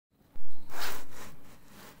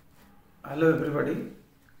Hello everybody,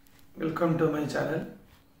 welcome to my channel.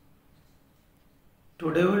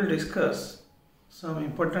 Today we will discuss some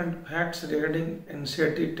important facts regarding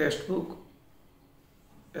NCERT textbook,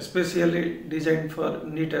 especially designed for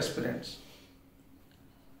NEET aspirants.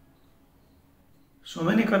 So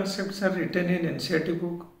many concepts are written in NCERT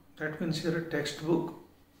book, that means your textbook.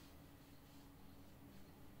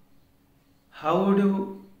 How would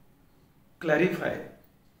you clarify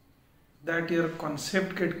that your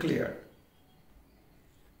concept get clear?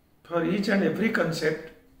 For each and every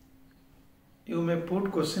concept, you may put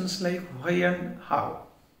questions like why and how.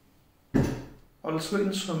 Also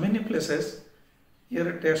in so many places,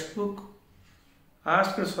 your textbook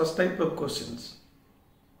asks such type of questions.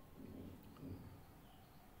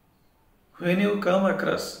 When you come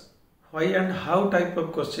across why and how type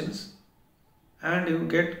of questions and you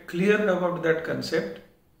get clear about that concept,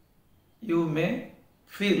 you may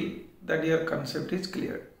feel that your concept is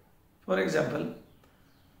clear. For example,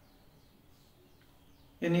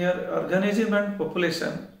 in your organism and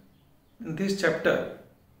population, in this chapter,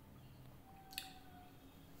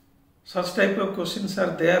 such type of questions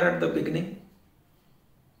are there at the beginning.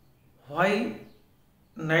 Why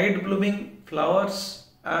night blooming flowers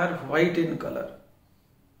are white in color?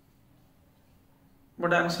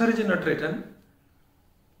 But answer is not written.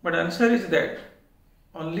 But answer is that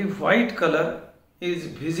only white color is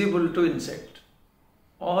visible to insect.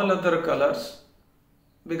 All other colors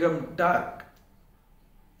become dark.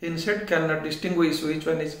 Insect cannot distinguish which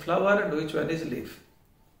one is flower and which one is leaf.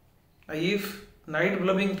 If night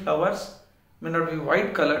blooming flowers may not be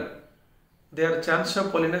white colored, their chance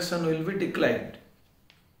of pollination will be declined.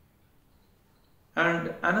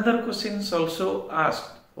 And another question is also asked,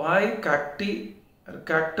 why cacti or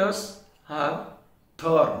cactus have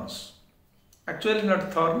thorns? Actually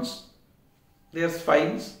not thorns, they are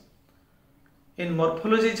spines. In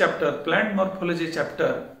morphology chapter, plant morphology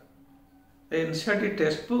chapter, the NCERT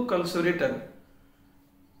textbook also written,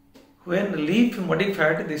 when leaf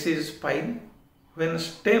modified, this is spine, when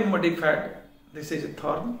stem modified, this is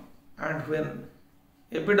thorn, and when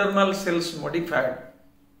epidermal cells modified,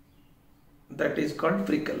 that is called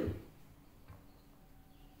prickle.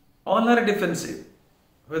 All are defensive,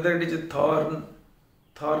 whether it is thorn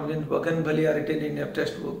in bougainvillea written in your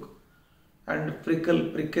textbook, and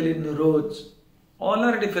prickle in rose, all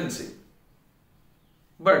are defensive.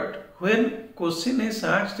 But when question is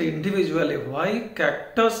asked individually, why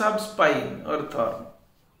cactus have spine or thorn?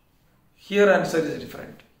 Here answer is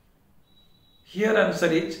different. Here answer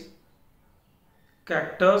is,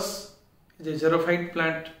 cactus is a xerophyte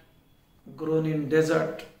plant grown in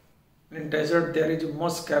desert. In desert there is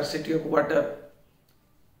much scarcity of water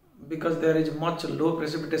because there is much low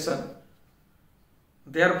precipitation.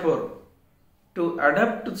 Therefore, to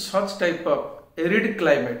adapt to such type of arid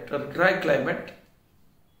climate or dry climate,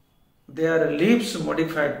 their leaves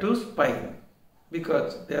modified to spine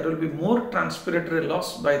because there will be more transpiratory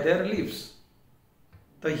loss by their leaves.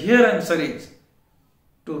 The here answer is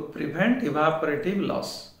to prevent evaporative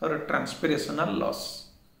loss or transpirational loss.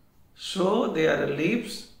 So their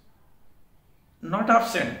leaves not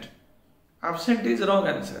absent. Absent is wrong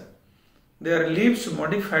answer. Their leaves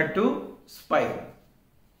modified to spine.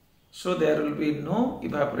 So there will be no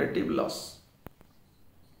evaporative loss.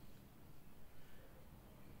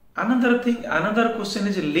 Another question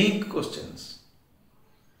is link questions.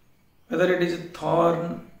 Whether it is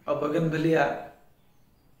thorn of bougainvillea,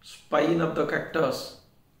 spine of the cactus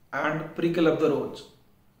and prickle of the rose.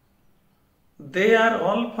 They are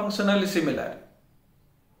all functionally similar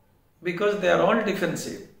because they are all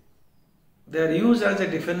defensive. They are used as a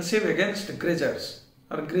defensive against grazers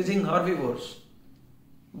or grazing herbivores.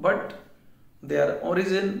 But their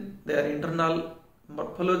origin, their internal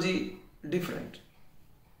morphology different.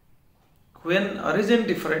 When origin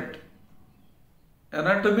different,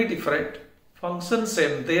 anatomy different, function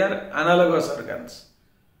same, they are analogous organs.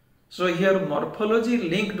 So here morphology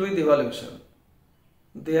linked with evolution.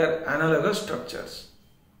 They are analogous structures.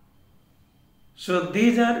 So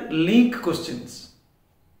these are link questions.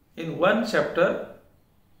 In one chapter,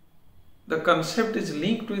 the concept is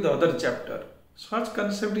linked with other chapter. Such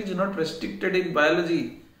concept is not restricted in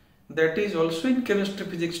biology. That is also in chemistry,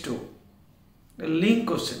 physics too. The link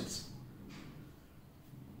questions.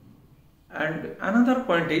 And another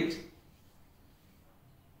point is,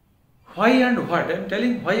 why and what? I am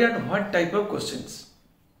telling why and what type of questions.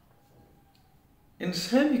 In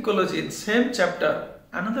same ecology, in same chapter,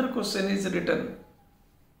 another question is written,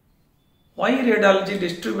 why red algae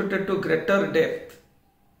distributed to greater depth?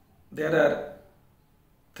 There are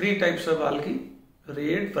three types of algae,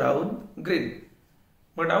 red, brown, green.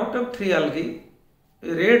 But out of three algae,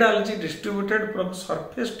 Radiology distributed from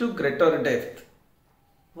surface to greater depth.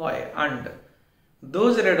 Why? And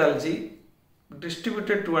those radiology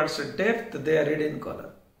distributed towards depth, they are red in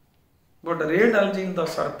color. But radiology in the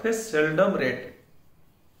surface seldom red.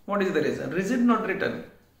 What is the reason? Reason not written.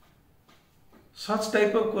 Such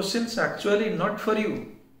type of questions actually not for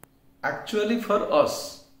you, actually for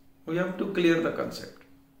us. We have to clear the concept.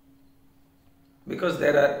 Because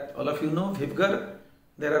there are, all of you know, Vivgar,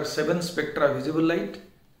 there are 7 spectra visible light.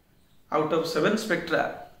 Out of 7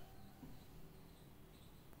 spectra,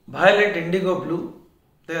 violet, indigo, blue,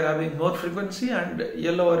 they are having more frequency, and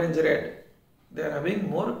yellow, orange, red, they are having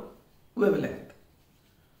more wavelength.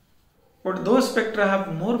 But those spectra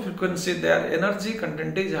have more frequency, their energy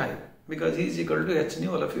content is high because E is equal to h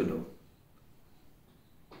nu, all of you know.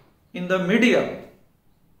 In the medium,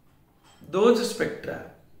 those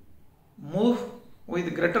spectra move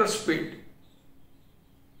with greater speed,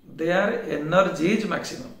 their energy is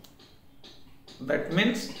maximum. That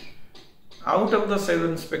means out of the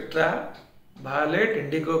 7 spectra, violet,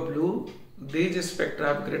 indigo, blue, these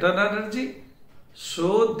spectra have greater energy,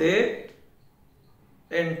 so they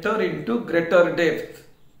enter into greater depth,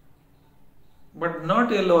 but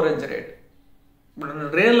not yellow, orange, red. But in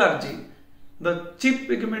radiology, the chief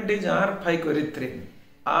pigment is R-phycoerythrin.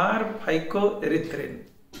 R-phycoerythrin.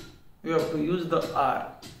 You have to use the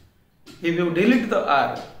R. If you delete the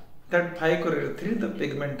R, that phycoerythrin, the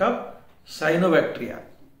pigment of cyanobacteria,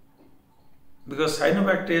 because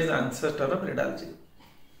cyanobacteria is the ancestor of radiology.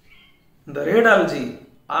 The radiology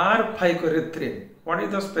R-phycoerythrin, what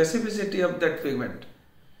is the specificity of that pigment?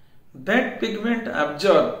 That pigment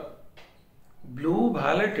absorb blue,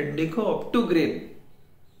 violet, indigo up to green,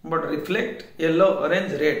 but reflect yellow,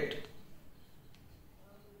 orange, red.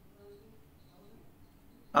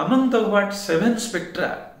 Among the 7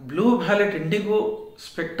 spectra, blue, violet, indigo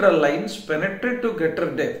spectral lines penetrate to greater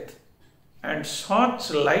depth, and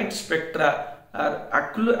such light spectra are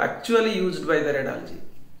actually used by the radiology.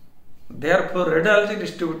 Therefore, radiology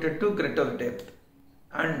distributed to greater depth,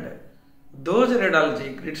 and those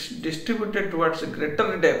radiology distributed towards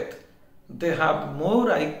greater depth, they have more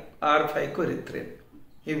R-phycoerythrin.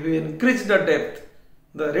 If you increase the depth,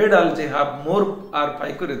 the radiology have more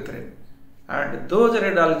R-phycoerythrin, and those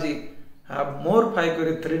radiology have more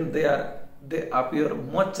phycoerythrin, they appear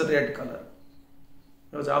much red color.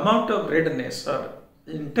 Because amount of redness or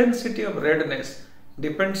intensity of redness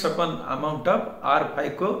depends upon amount of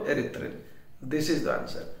R-phycoerythrin. This is the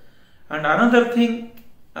answer. And another thing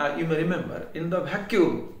you may remember, in the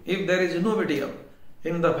vacuum, if there is no medium,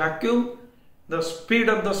 in the vacuum, the speed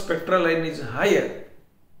of the spectral line is higher,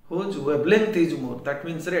 whose wavelength is more, that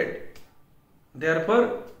means red.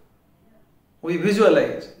 Therefore, we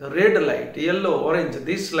visualize red light, yellow, orange,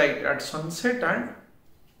 this light at sunset and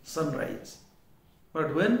sunrise.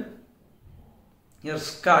 But when your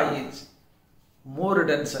sky is more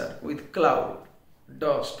denser with cloud,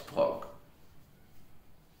 dust, fog,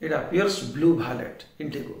 it appears blue-violet,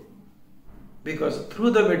 indigo. Because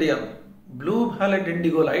through the medium, blue-violet,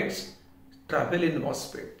 indigo lights travel in more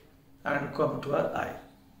speed and come to our eye,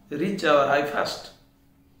 reach our eye fast.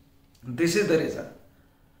 This is the reason.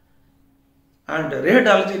 And red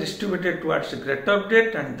algae distributed towards greater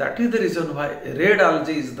depth, and that is the reason why red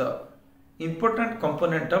algae is the important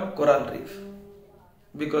component of coral reef.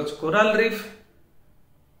 Because coral reef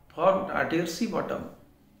formed at your sea bottom.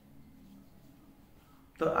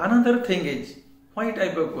 The another thing is, why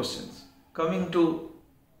type of questions? Coming to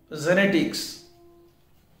genetics,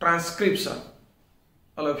 transcription.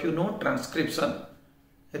 All of you know transcription,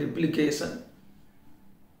 replication,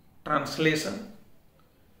 translation.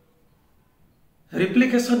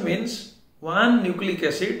 Replication means one nucleic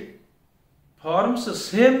acid forms the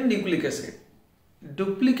same nucleic acid,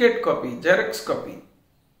 duplicate copy, Xerox copy.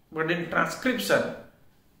 But in transcription,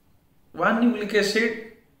 one nucleic acid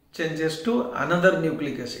changes to another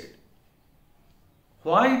nucleic acid.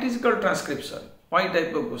 Why it is called transcription? Why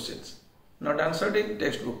type of questions? Not answered in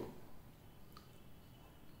textbook.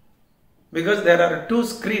 Because there are 2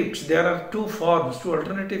 scripts, there are 2 forms, 2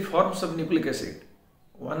 alternative forms of nucleic acid.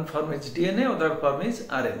 One form is DNA, other form is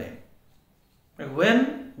RNA.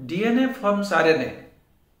 When DNA forms RNA,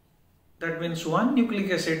 that means one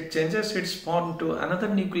nucleic acid changes its form to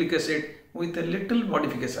another nucleic acid with a little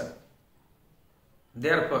modification.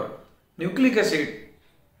 Therefore, nucleic acid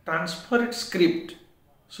transfer its script.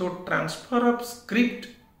 So transfer of script,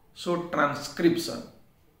 so transcription.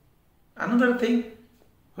 Another thing,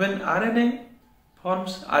 when RNA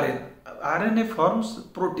forms RNA forms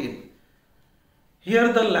protein.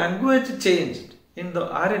 Here the language changed in the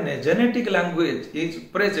RNA, genetic language is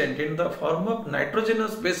present in the form of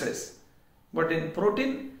nitrogenous bases. But in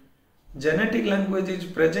protein, genetic language is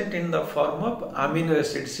present in the form of amino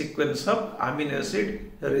acid sequence of amino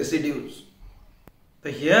acid residues. So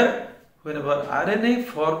here, whenever RNA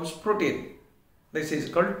forms protein, this is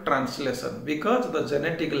called translation because the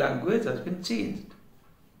genetic language has been changed.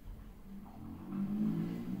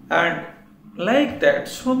 And like that,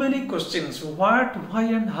 so many questions: what, why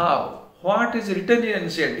and how. What is written in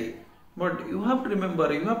NCERT? But you have to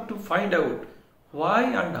remember, you have to find out why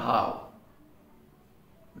and how.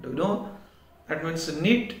 Do you know? That means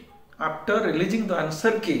NEET, after releasing the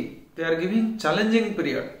answer key, they are giving challenging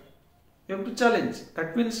period. You have to challenge.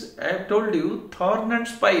 That means I have told you thorn and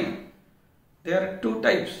spine. There are two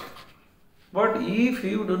types. But if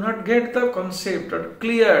you do not get the concept or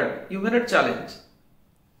cleared, you may not challenge.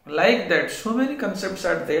 Like that, so many concepts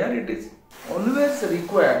are there. It is always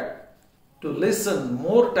required to listen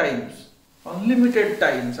more times, unlimited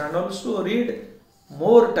times, and also read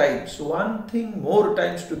more times, one thing more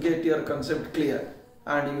times to get your concept clear,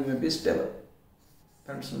 and you may be stable.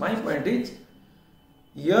 That's my point is,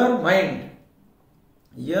 your mind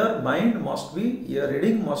must be, your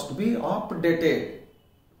reading must be updated,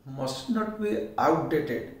 must not be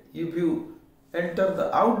outdated. If you enter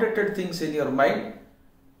the outdated things in your mind,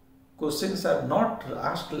 questions are not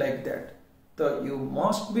asked like that. So you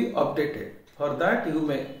must be updated. For that you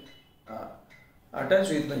may attach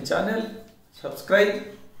with my channel, subscribe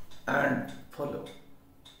and follow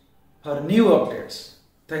for new updates.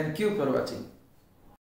 Thank you for watching.